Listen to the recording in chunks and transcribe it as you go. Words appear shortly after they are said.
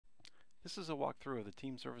This is a walkthrough of the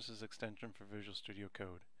Team Services extension for Visual Studio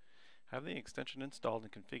Code. I have the extension installed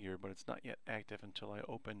and configured, but it's not yet active until I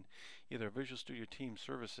open either Visual Studio Team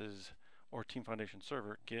Services or Team Foundation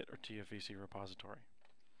Server, Git, or TFVC repository.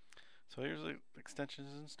 So here's the extension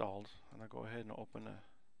is installed, and I'll go ahead and open a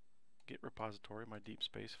Git repository, my deep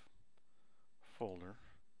space folder,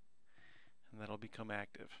 and that'll become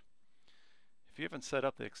active. If you haven't set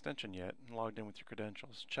up the extension yet and logged in with your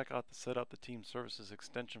credentials, check out the Set Up the Team Services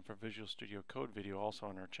extension for Visual Studio Code video also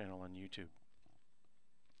on our channel on YouTube.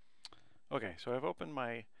 Okay, so I've opened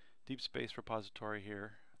my deep space repository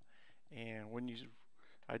here, and when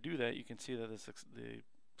I do that, you can see that the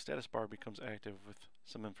status bar becomes active with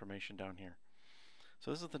some information down here.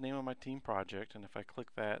 So this is the name of my team project, and if I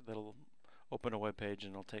click that, that'll open a web page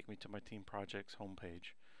and it'll take me to my team project's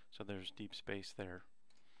homepage. So there's deep space there.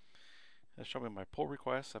 It'll show me my pull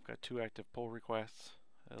requests. I've got 2 active pull requests.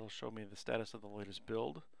 It'll show me the status of the latest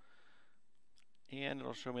build, and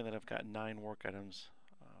it'll show me that I've got 9 work items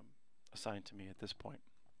assigned to me at this point.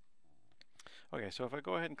 Okay, so if I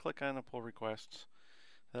go ahead and click on the pull requests,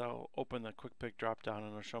 that'll open the quick pick drop down and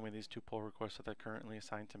it'll show me these 2 pull requests that are currently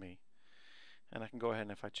assigned to me. And I can go ahead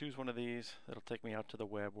and if I choose one of these, it'll take me out to the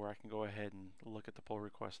web where I can go ahead and look at the pull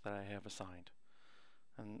requests that I have assigned.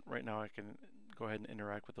 And right now I can go ahead and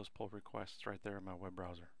interact with those pull requests right there in my web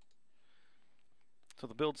browser. So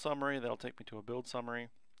the build summary, that'll take me to a build summary.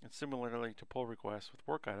 And similarly to pull requests with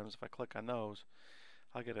work items, if I click on those,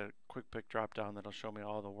 I'll get a quick pick drop down that'll show me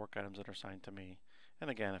all the work items that are assigned to me. And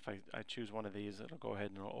again, if I choose one of these, it'll go ahead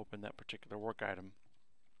and it'll open that particular work item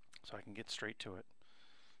so I can get straight to it.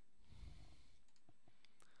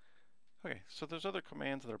 Okay, so there's other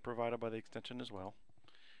commands that are provided by the extension as well.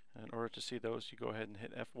 And in order to see those, you go ahead and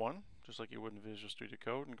hit F1, just like you would in Visual Studio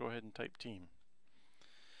Code, and go ahead and type team.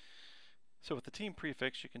 So with the team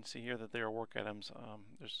prefix, you can see here that there are work items.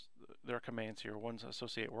 There are commands here. One's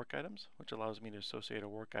associate work items, which allows me to associate a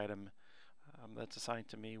work item that's assigned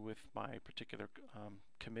to me with my particular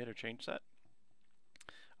commit or change set.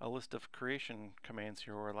 A list of creation commands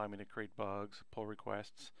here will allow me to create bugs, pull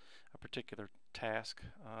requests, a particular task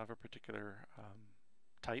of a particular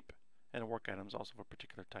type, and a work item is also of a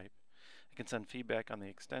particular type. I can send feedback on the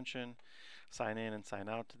extension, sign in and sign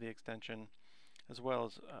out to the extension, as well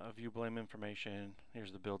as view blame information.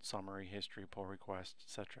 Here's the build summary, history, pull request,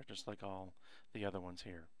 etc., just like all the other ones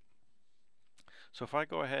here. So if I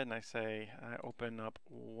go ahead and I open up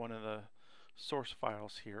one of the source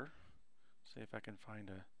files here, see if I can find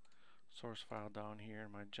a source file down here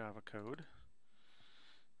in my Java code.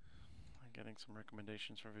 I'm getting some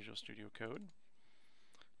recommendations for Visual Studio Code.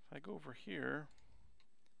 If I go over here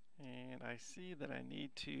and I see that I need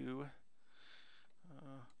to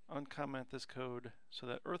uncomment this code so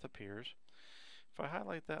that Earth appears. If I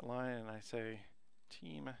highlight that line and I say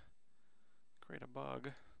team create a bug,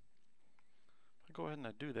 if I go ahead and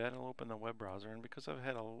I do that, it'll open the web browser, and because I've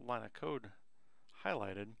had a line of code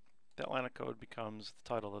highlighted, that line of code becomes the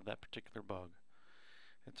title of that particular bug.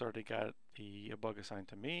 It's already got the bug assigned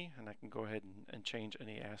to me, and I can go ahead and change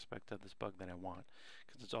any aspect of this bug that I want,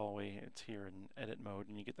 because it's here in edit mode,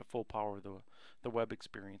 and you get the full power of the web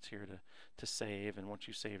experience here to save. And once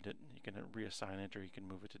you saved it, you can reassign it, or you can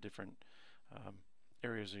move it to different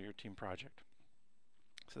areas of your team project.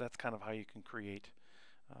 So that's kind of how you can create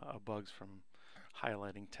bugs from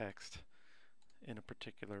highlighting text in a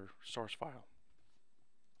particular source file.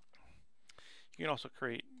 You can also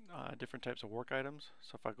create different types of work items.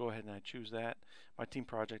 So if I go ahead and I choose that, my team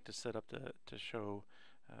project is set up to show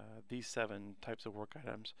these 7 types of work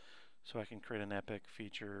items. So I can create an epic,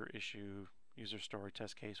 feature, issue, user story,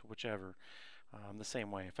 test case, whichever, the same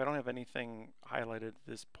way. If I don't have anything highlighted at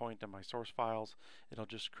this point in my source files, it'll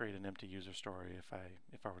just create an empty user story if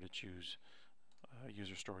I were to choose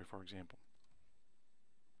user story, for example.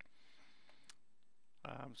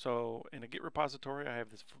 So in a Git repository, I have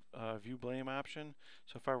this view blame option.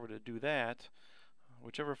 So if I were to do that,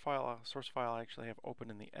 whichever source file I actually have open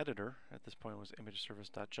in the editor, at this point it was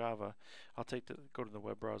imageservice.java, I'll go to the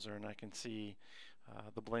web browser and I can see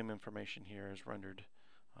the blame information here is rendered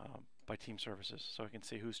by team services. So I can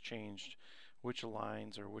see who's changed which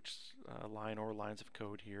lines or which line or lines of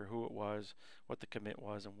code here, who it was, what the commit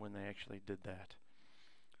was, and when they actually did that.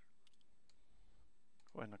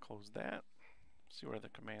 Go ahead and close that. See what other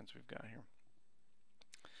commands we've got here.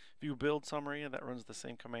 View build summary, that runs the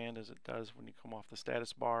same command as it does when you come off the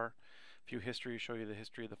status bar. View history, show you the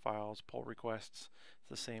history of the files. Pull requests, it's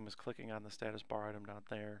the same as clicking on the status bar item down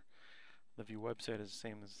there. The view website is the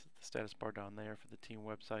same as the status bar down there for the team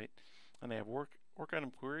website. And they have work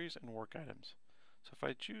item queries and work items. So if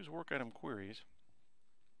I choose work item queries,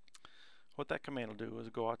 what that command will do is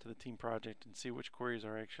go out to the team project and see which queries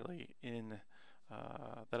are actually in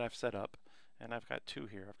that I've set up. And I've got two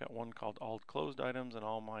here. I've got one called all closed items and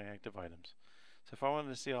all my active items. So if I wanted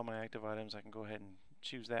to see all my active items, I can go ahead and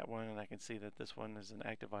choose that one, and I can see that this one is an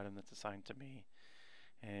active item that's assigned to me.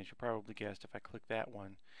 And as you probably guessed, if I click that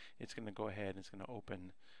one, it's going to go ahead and it's going to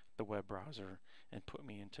open the web browser and put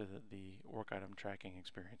me into the work item tracking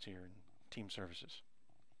experience here in Team Services.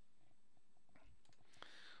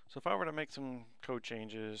 So if I were to make some code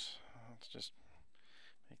changes, let's just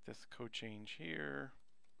make this code change here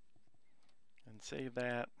and save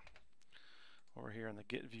that. Over here in the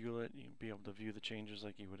Get Viewlet, you'll be able to view the changes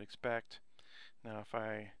like you would expect. Now if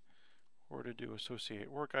I were to do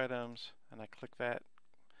associate work items and I click that,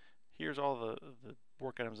 here's all the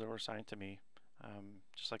work items that were assigned to me,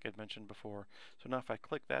 just like I'd mentioned before. So now if I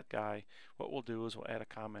click that guy, what we'll do is we'll add a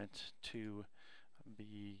comment to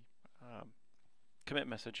the commit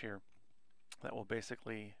message here that will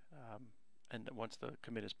basically, and once the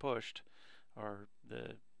commit is pushed or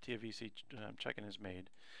the TFVC check-in is made,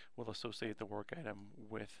 we'll associate the work item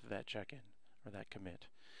with that check-in or that commit.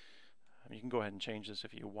 You can go ahead and change this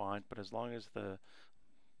if you want, but as long as the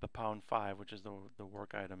 #5, which is the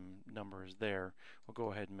work item number, is there, we'll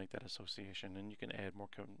go ahead and make that association, and you can add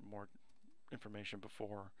more information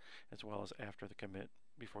before as well as after the commit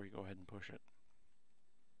before you go ahead and push it.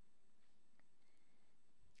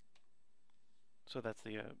 So that's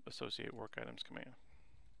the associate work items command.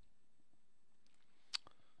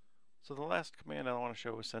 So the last command I want to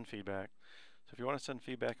show is send feedback. So if you want to send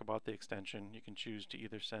feedback about the extension, you can choose to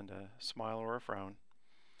either send a smile or a frown.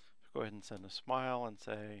 Go ahead and send a smile and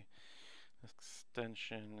say this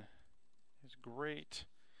extension is great.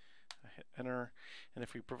 I hit enter, and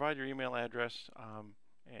if we provide your email address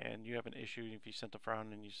and you have an issue, if you sent a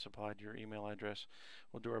frown and you supplied your email address,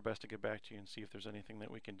 we'll do our best to get back to you and see if there's anything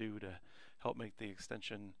that we can do to help make the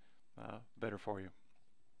extension better for you.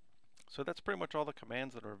 So that's pretty much all the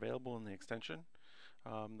commands that are available in the extension.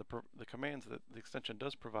 The commands that the extension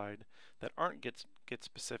does provide that aren't Git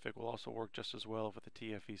specific will also work just as well with the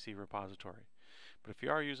TFVC repository. But if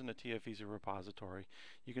you are using the TFVC repository,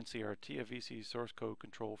 you can see our TFVC source code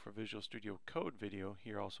control for Visual Studio Code video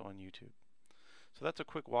here also on YouTube. So that's a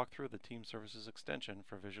quick walkthrough of the Team Services extension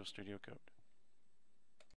for Visual Studio Code.